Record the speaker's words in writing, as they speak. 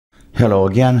Hello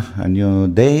again, a new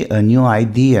day, a new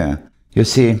idea. You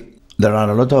see, there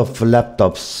are a lot of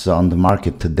laptops on the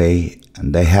market today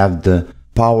and they have the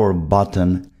power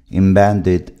button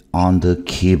embedded on the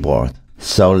keyboard.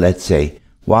 So let's say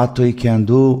what we can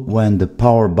do when the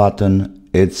power button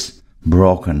is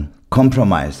broken,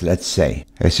 compromised, let's say.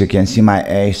 As you can see, my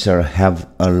Acer have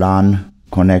a LAN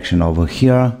connection over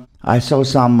here. I saw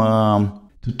some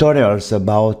tutorials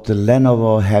about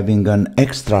Lenovo having an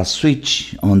extra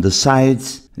switch on the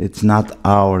sides. It's not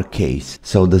our case.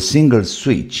 So the single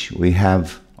switch we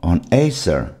have on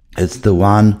Acer, it's the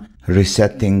one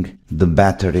resetting the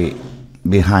battery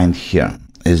behind here.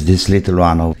 Is this little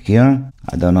one over here.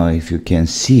 I don't know if you can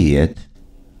see it.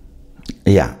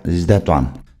 Yeah, it's that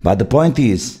one. But the point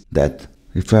is that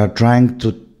if we are trying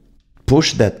to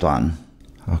push that one,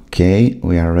 okay,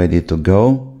 we are ready to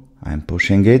go. I'm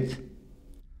pushing it.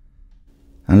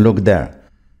 And look there,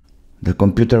 the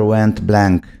computer went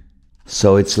blank.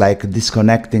 So it's like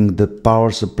disconnecting the power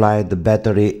supply, the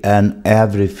battery and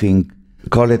everything.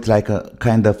 Call it like a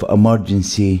kind of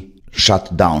emergency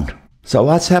shutdown. So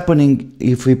what's happening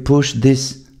if we push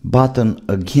this button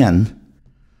again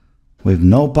with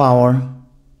no power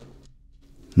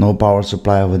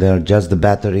supply over there, just the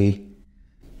battery.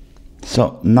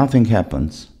 So nothing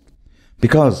happens.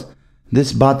 Because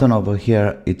this button over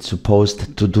here, it's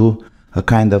supposed to do a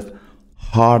kind of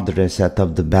hard reset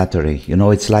of the battery. You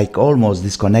know, it's like almost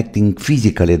disconnecting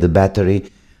physically the battery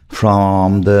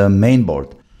from the main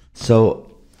board.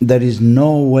 So there is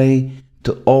no way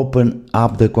to open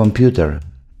up the computer.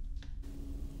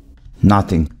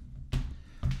 Nothing.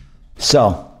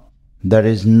 So there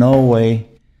is no way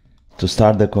to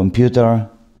start the computer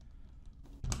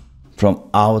from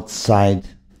outside,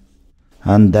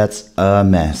 and that's a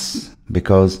mess,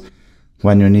 because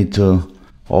when you need to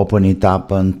open it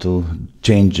up and to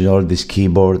change all this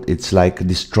keyboard, it's like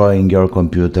destroying your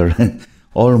computer,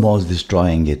 almost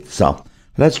destroying it. So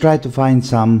let's try to find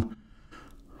some,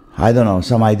 I don't know,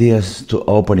 some ideas to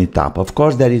open it up. Of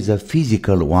course, there is a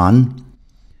physical one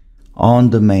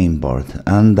on the main board,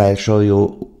 and I'll show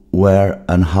you where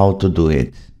and how to do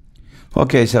it.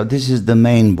 Okay, so this is the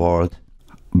main board,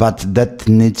 but that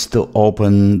needs to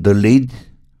open the lid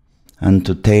and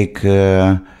to take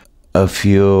a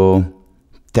few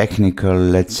technical,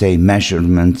 let's say,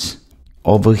 measurements.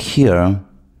 Over here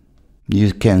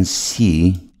you can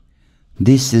see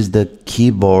this is the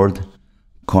keyboard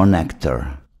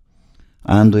connector,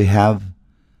 and we have,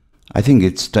 I think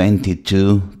it's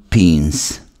 22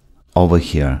 pins over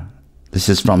here. This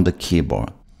is from the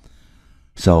keyboard.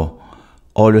 So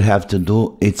all you have to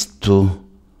do is to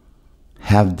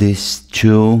have these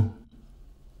two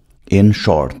in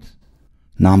short,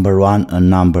 number 1 and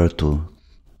number 2.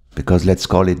 Because let's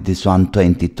call it this one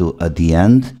 22 at the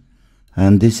end,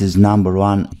 and this is number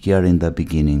 1 here in the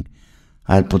beginning.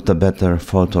 I'll put a better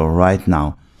photo right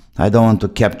now. I don't want to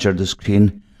capture the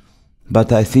screen,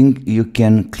 but I think you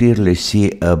can clearly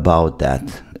see about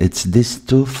that. It's these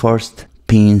two first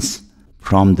pins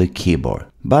from the keyboard.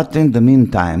 But in the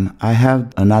meantime, I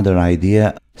have another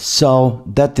idea, so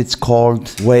that it's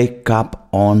called Wake Up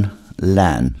On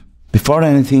LAN. Before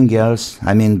anything else,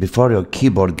 I mean before your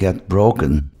keyboard gets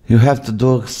broken, you have to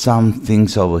do some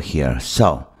things over here.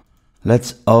 So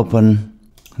let's open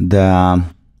the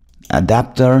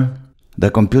adapter.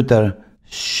 The computer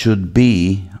should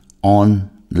be on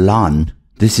LAN.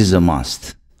 This is a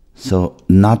must. So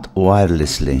not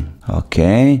wirelessly.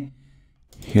 Okay.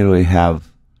 Here we have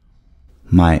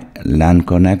my LAN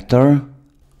connector.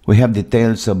 We have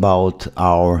details about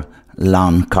our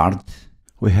LAN card.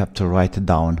 We have to write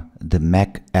down the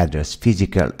MAC address,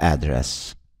 physical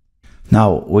address.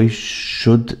 Now we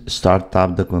should start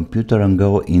up the computer and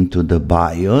go into the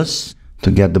BIOS.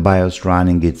 To get the BIOS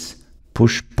running, it's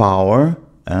push power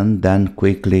and then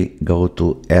quickly go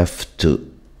to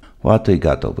F2. What we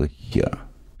got over here?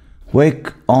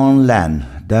 Wake on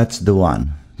LAN, that's the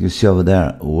one. You see over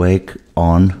there, Wake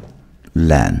on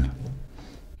LAN.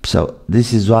 So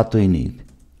this is what we need.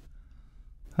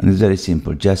 And it's very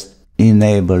simple, just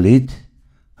enable it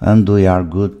and we are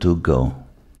good to go.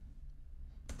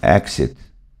 Exit.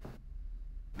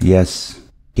 Yes.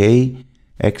 Okay.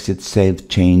 Exit save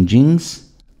changings.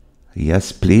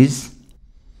 Yes, please.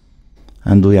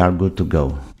 And we are good to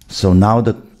go. So now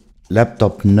the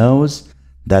laptop knows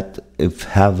that if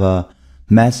have a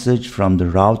message from the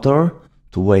router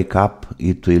to wake up,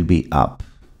 it will be up.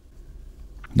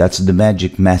 That's the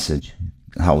magic message,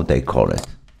 how they call it.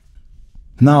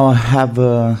 Now I have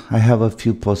a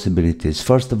few possibilities.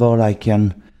 First of all, I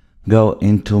can go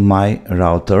into my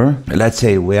router. Let's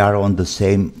say we are on the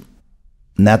same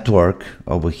network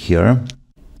over here.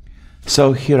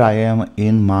 So here I am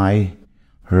in my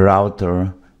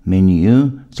router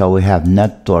menu. So we have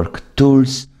network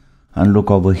tools, and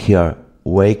look over here,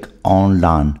 Wake On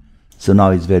LAN. So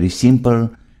now it's very simple.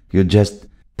 You just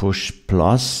push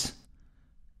plus,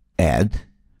 add,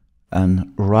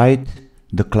 and write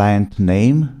the client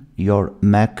name, your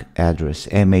MAC address,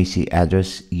 MAC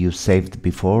address you saved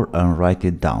before, and write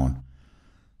it down.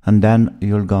 And then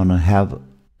you're gonna have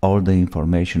all the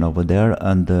information over there,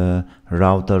 and the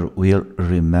router will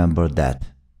remember that.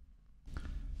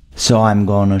 So I'm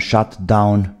gonna shut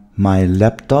down my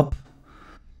laptop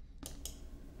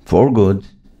for good.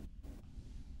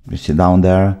 You see down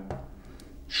there,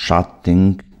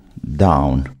 shutting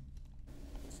down.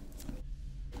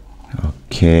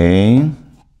 Okay,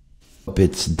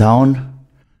 it's down,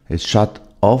 it's shut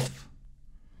off,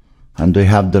 and we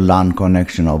have the LAN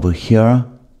connection over here.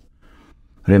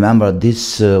 Remember,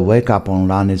 this Wake Up On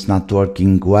LAN is not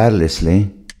working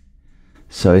wirelessly,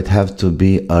 so it has to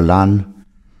be a LAN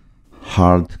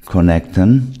hard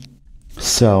connection.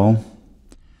 So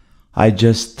I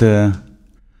just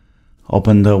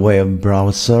open the web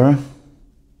browser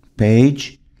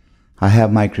page. I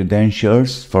have my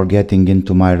credentials for getting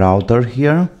into my router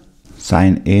here.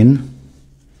 Sign in,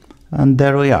 and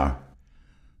there we are.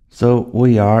 So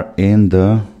we are in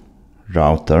the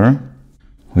router.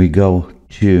 We go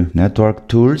to network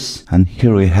tools, and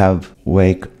here we have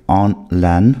Wake On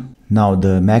LAN. Now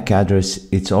the MAC address,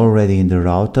 it's already in the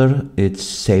router, it's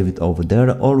saved over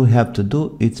there. All we have to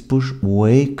do is push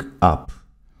wake up.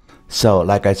 So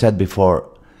like I said before,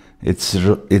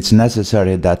 it's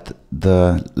necessary that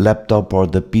the laptop or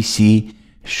the PC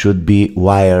should be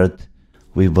wired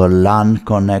with a LAN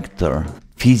connector,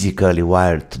 physically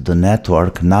wired to the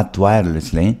network, not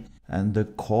wirelessly. And the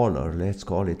caller, let's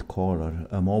call it caller,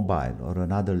 a mobile or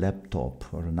another laptop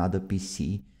or another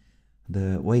PC,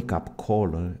 the wake up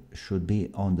caller should be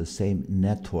on the same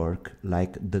network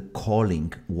like the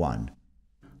calling one.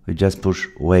 We just push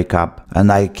wake up,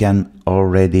 and I can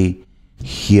already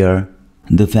hear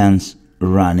the fans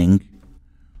running.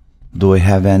 Do we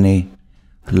have any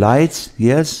lights?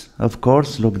 Yes, of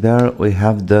course. Look there, we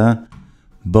have the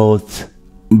both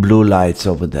blue lights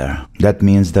over there. That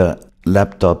means the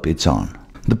laptop it's on.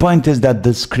 The point is that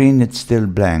the screen is still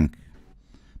blank.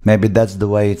 Maybe that's the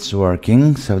way it's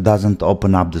working, so it doesn't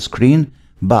open up the screen.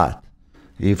 But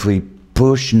if we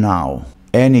push now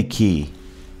any key,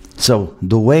 so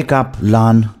the wake up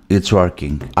LAN, it's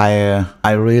working.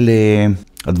 I really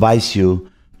advise you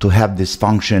to have this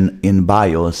function in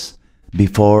BIOS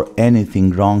before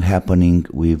anything wrong happening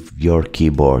with your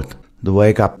keyboard. The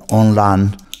Wake Up On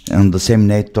LAN on the same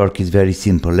network is very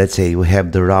simple. Let's say we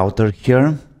have the router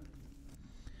here,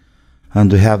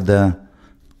 and we have the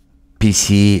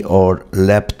PC or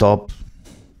laptop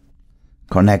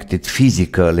connected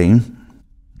physically.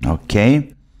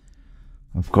 Okay,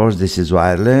 of course this is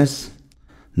wireless.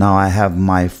 Now I have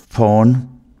my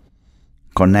phone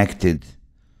connected,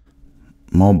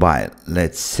 mobile,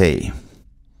 let's say.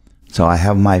 So I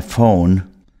have my phone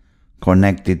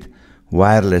connected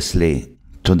wirelessly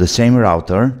to the same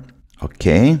router,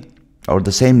 okay, or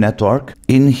the same network.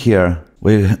 In here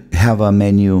we have a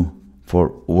menu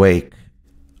for Wake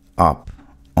Up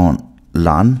On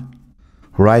LAN.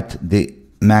 Write the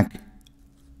MAC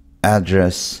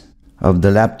address of the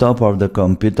laptop or the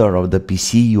computer or the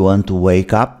PC you want to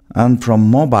wake up, and from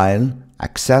mobile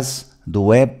access the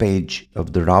web page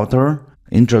of the router,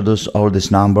 introduce all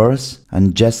these numbers,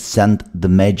 and just send the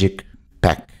magic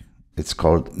pack. It's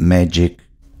called magic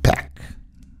pack.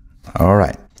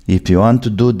 Alright, if you want to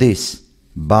do this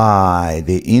by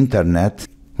the internet,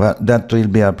 well, that will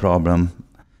be a problem,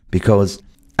 because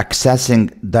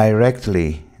accessing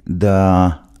directly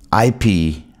the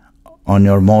IP on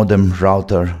your modem,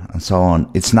 router, and so on,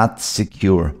 it's not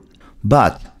secure.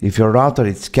 But if your router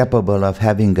is capable of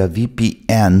having a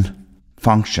VPN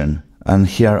function, and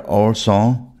here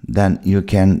also, then you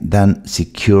can then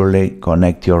securely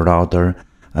connect your router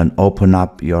and open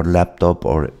up your laptop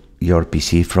or your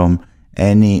PC from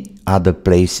any other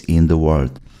place in the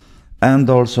world. And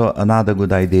also another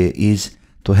good idea is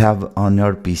to have on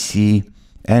your PC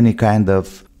any kind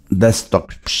of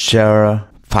desktop share,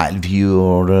 file view,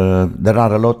 or there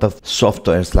are a lot of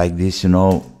softwares like this, you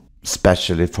know,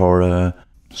 especially for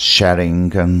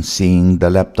sharing and seeing the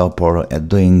laptop or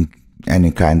doing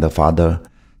any kind of other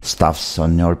stuffs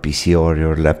on your PC or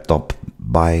your laptop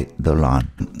by the LAN.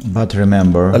 But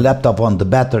remember, a laptop on the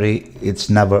battery, it's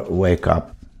never wake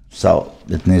up, so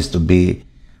it needs to be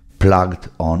plugged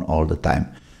on all the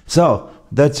time. So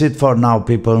that's it for now,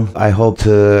 people. I hope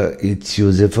it's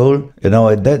useful. You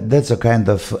know, that's a kind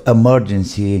of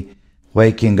emergency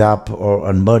waking up or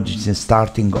emergency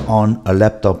starting on a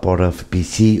laptop or a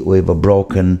PC with a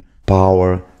broken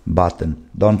power button.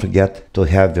 Don't forget to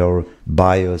have your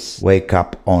BIOS Wake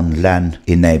Up On LAN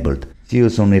enabled. See you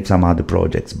soon with some other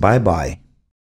projects. Bye bye.